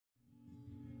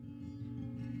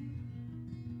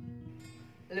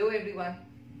Hello everyone.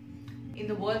 In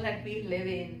the world that we live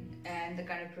in and the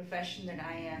kind of profession that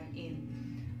I am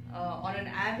in, on an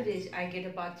average I get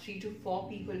about 3 to 4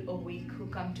 people a week who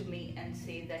come to me and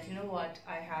say that, you know what,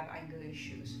 I have anger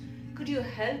issues. Could you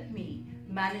help me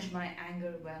manage my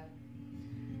anger well?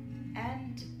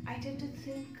 And I tend to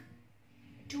think,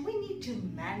 do we need to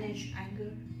manage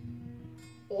anger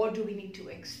or do we need to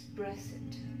express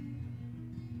it?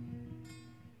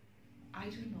 I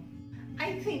don't know.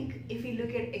 I think if we look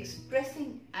at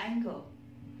expressing anger,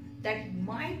 that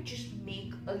might just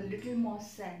make a little more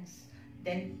sense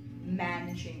than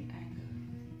managing anger.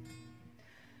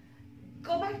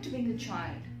 Go back to being a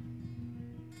child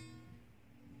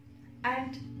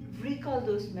and recall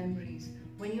those memories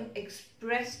when you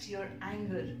expressed your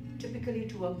anger, typically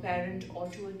to a parent or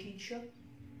to a teacher.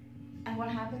 And what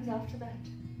happens after that?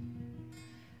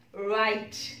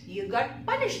 Right, you got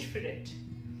punished for it.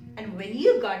 And when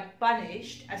you got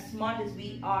punished, as smart as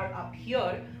we are up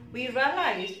here, we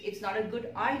realized it's not a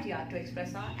good idea to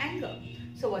express our anger.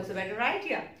 So what's a better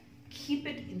idea? Keep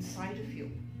it inside of you.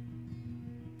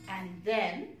 And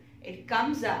then it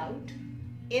comes out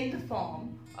in the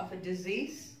form of a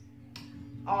disease,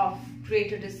 of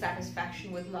greater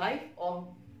dissatisfaction with life, or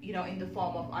in the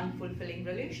form of unfulfilling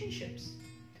relationships.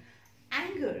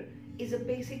 Anger is a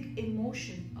basic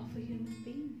emotion of a human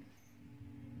being.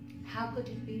 How could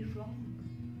it be wrong?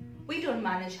 We don't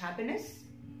manage happiness.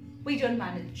 We don't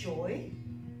manage joy.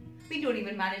 We don't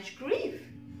even manage grief.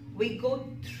 We go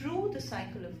through the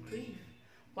cycle of grief.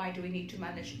 Why do we need to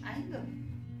manage anger?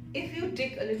 If you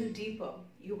dig a little deeper,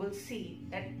 you will see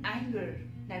that anger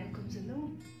never comes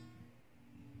alone.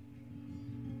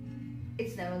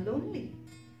 It's never lonely.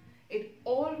 It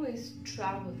always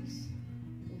travels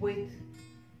with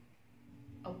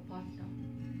a partner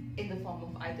in the form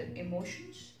of either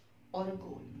emotions or a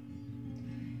goal.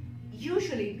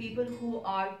 Usually people who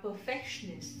are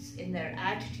perfectionists in their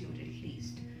attitude, at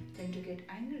least, tend to get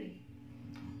angry.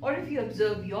 Or if you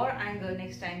observe your anger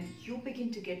next time you begin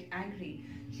to get angry,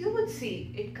 you would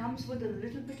see it comes with a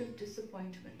little bit of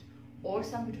disappointment or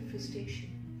some bit of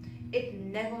frustration. It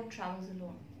never travels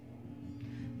alone.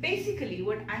 Basically,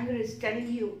 what anger is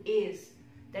telling you is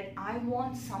that I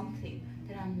want something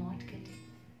that I'm not getting.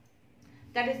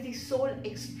 That is the sole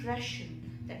expression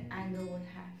that anger will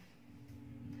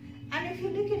have. And if you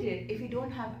look at it, if we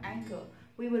don't have anger,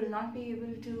 we will not be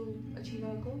able to achieve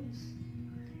our goals.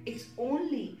 It's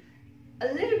only a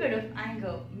little bit of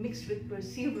anger mixed with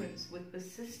perseverance, with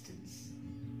persistence,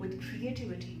 with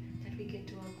creativity that we get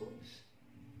to our goals.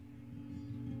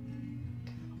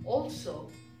 Also,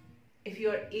 if you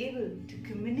are able to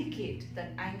communicate that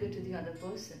anger to the other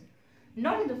person,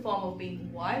 not in the form of being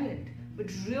violent,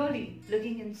 but really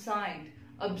looking inside,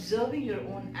 observing your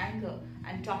own anger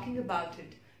and talking about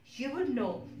it, you would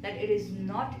know that it is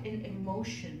not an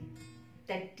emotion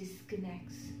that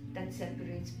disconnects, that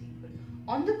separates people.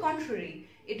 On the contrary,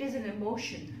 it is an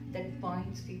emotion that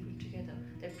binds people together,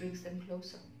 that brings them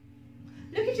closer.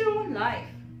 Look at your own life.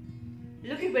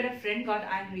 Look at when a friend got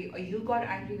angry or you got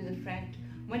angry with a friend.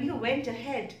 When you went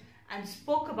ahead and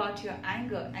spoke about your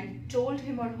anger and told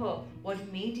him or her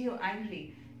what made you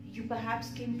angry, you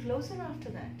perhaps came closer after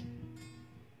that.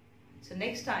 So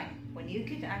next time, when you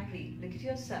get angry, look at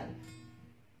yourself.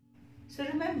 So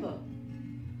remember,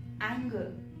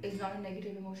 anger is not a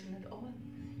negative emotion at all.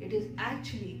 It is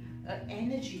actually an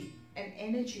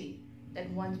energy that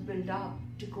one's built up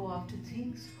to go after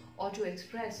things or to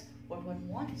express what one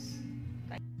wants.